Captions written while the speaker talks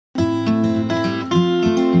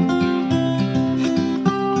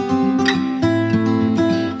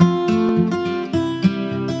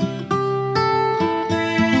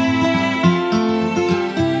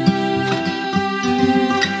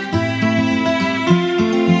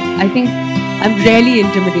I think I'm rarely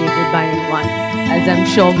intimidated by anyone, as I'm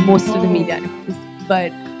sure most of the media knows.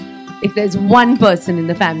 But if there's one person in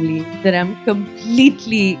the family that I'm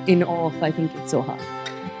completely in awe of, I think it's Soha.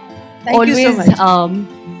 Thank you so much.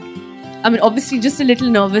 I mean, obviously, just a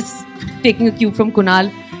little nervous taking a cue from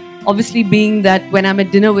Kunal. Obviously, being that when I'm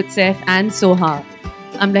at dinner with Saif and Soha,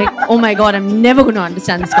 I'm like, oh my God, I'm never going to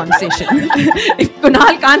understand this conversation. If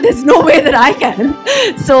Kunal can't, there's no way that I can.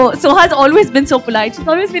 So Soha's always been so polite. She's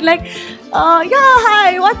always been like, yeah,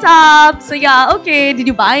 hi, what's up? So yeah, okay, did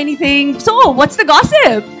you buy anything? So what's the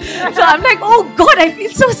gossip? So I'm like, oh God, I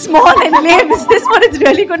feel so small and lame. Is this what it's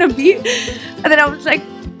really going to be? And then I was like,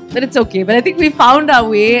 but it's okay. But I think we found our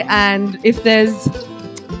way, and if there's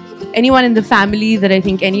anyone in the family that I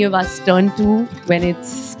think any of us turn to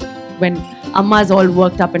when Amma's all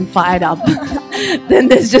worked up and fired up, then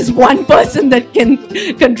there's just one person that can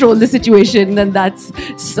control the situation, and that's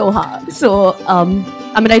Soha. So, I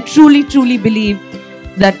mean, I truly, truly believe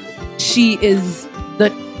that she is the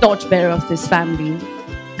torchbearer of this family.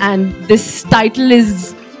 And this title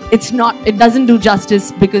it doesn't do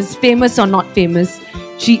justice, because famous or not famous,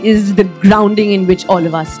 she is the grounding in which all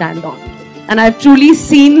of us stand on. And I've truly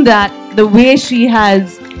seen that the way she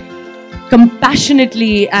has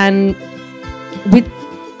compassionately and with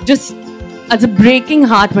just as a breaking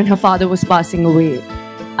heart when her father was passing away.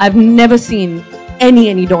 I've never seen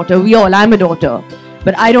any daughter. I'm a daughter.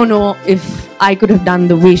 But I don't know if I could have done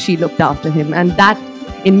the way she looked after him. And that,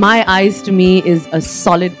 in my eyes, to me, is a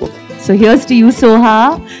solid woman. So here's to you,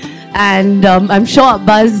 Soha. And I'm sure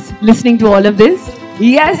Buzz listening to all of this.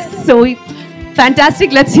 Yes, so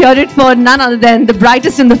fantastic. Let's hear it for none other than the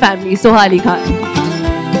brightest in the family, Soha Ali Khan.